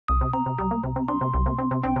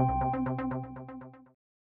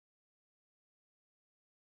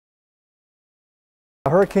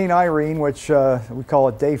Hurricane Irene, which we call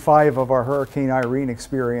it day 5 of our Hurricane Irene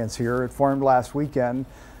experience here. It formed last weekend.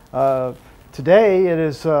 Today it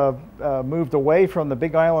has moved away from the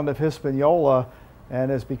big island of Hispaniola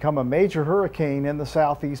and has become a major hurricane in the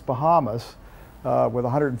southeast Bahamas with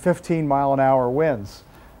 115-mile-an-hour winds.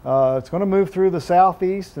 It's going to move through the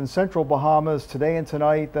southeast and central Bahamas today and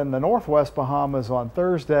tonight, then the northwest Bahamas on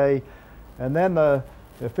Thursday, and then the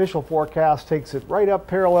official forecast takes it right up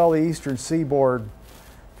parallel the eastern seaboard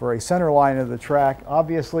for a center line of the track.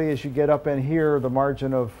 Obviously, as you get up in here, the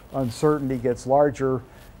margin of uncertainty gets larger.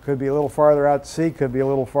 Could be a little farther out to sea, could be a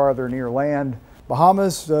little farther near land.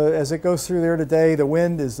 Bahamas, as it goes through there today, the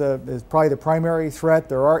wind is probably the primary threat.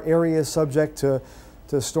 There are areas subject to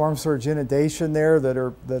storm surge inundation there that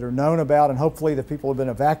are known about, and hopefully the people have been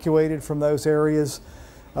evacuated from those areas.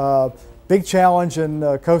 Big challenge in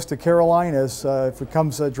coast of Carolinas. If it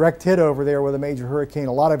comes a direct hit over there with a major hurricane,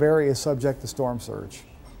 a lot of areas subject to storm surge.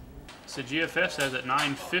 So GFS says at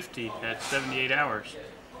 9:50 at 78 hours.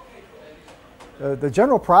 The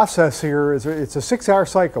general process here is it's a 6-hour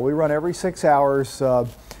cycle. We run every 6 hours.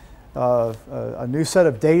 A new set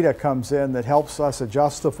of data comes in that helps us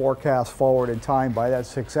adjust the forecast forward in time by that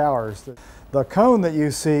 6 hours. The cone that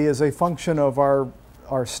you see is a function of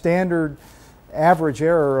our standard average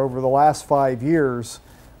error over the last 5 years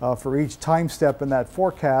for each time step in that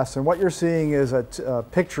forecast. And what you're seeing is a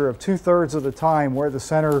picture of 2/3 of the time where the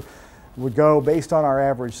center would go based on our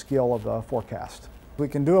average scale of the forecast. We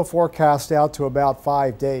can do a forecast out to about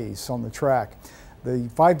 5 days on the track. The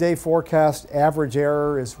 5-day forecast average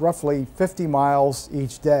error is roughly 50 miles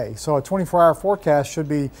each day. So a 24-hour forecast should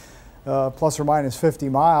be plus or minus 50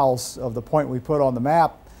 miles of the point we put on the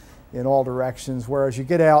map in all directions, whereas you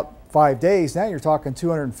get out 5 days, now you're talking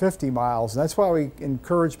 250 miles. And that's why we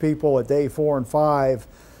encourage people at day 4 and 5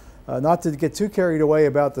 not to get too carried away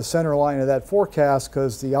about the center line of that forecast,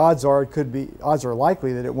 because the odds are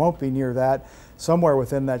likely that it won't be near that. Somewhere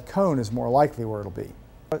within that cone is more likely where it'll be.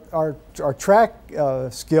 Our track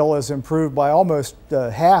skill has improved by almost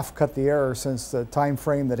half, cut the error since the time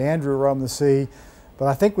frame that Andrew roamed the sea. But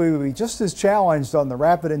I think we would be just as challenged on the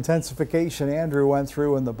rapid intensification Andrew went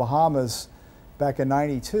through in the Bahamas back in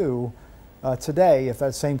 '92 today if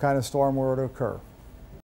that same kind of storm were to occur.